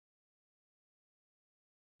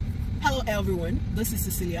everyone, this is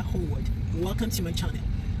Cecelia. Welcome to my channel.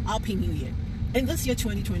 Happy New Year. In this year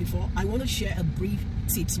 2024, I want to share a brief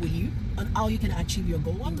tips with you on how you can achieve your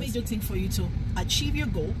goal. One major thing for you to achieve your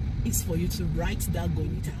goal is for you to write that goal.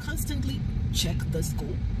 You need to constantly check this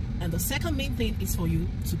goal. And the second main thing is for you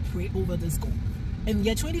to pray over this goal. In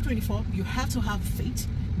year 2024, you have to have faith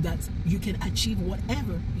that you can achieve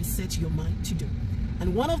whatever you set your mind to do.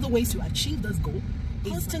 And one of the ways to achieve this goal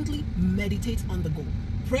is constantly meditate on the goal.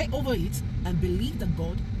 Pray over it and believe that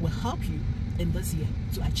God will help you in this year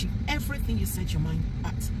to achieve everything you set your mind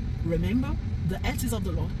at. Remember, the earth is of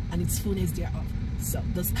the Lord and its fullness thereof. So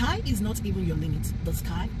the sky is not even your limit. The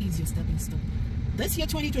sky is your stepping stone. This year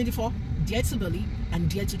 2024, dare to believe and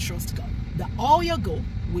dare to trust God that all your goal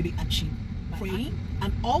will be achieved. Praying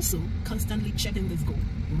and also constantly checking this goal.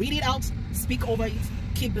 Read it out, speak over it,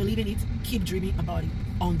 keep believing it, keep dreaming about it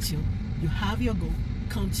until you have your goal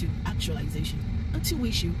come to actualization. And to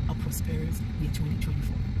wish you a prosperous year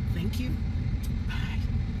 2024. Thank you.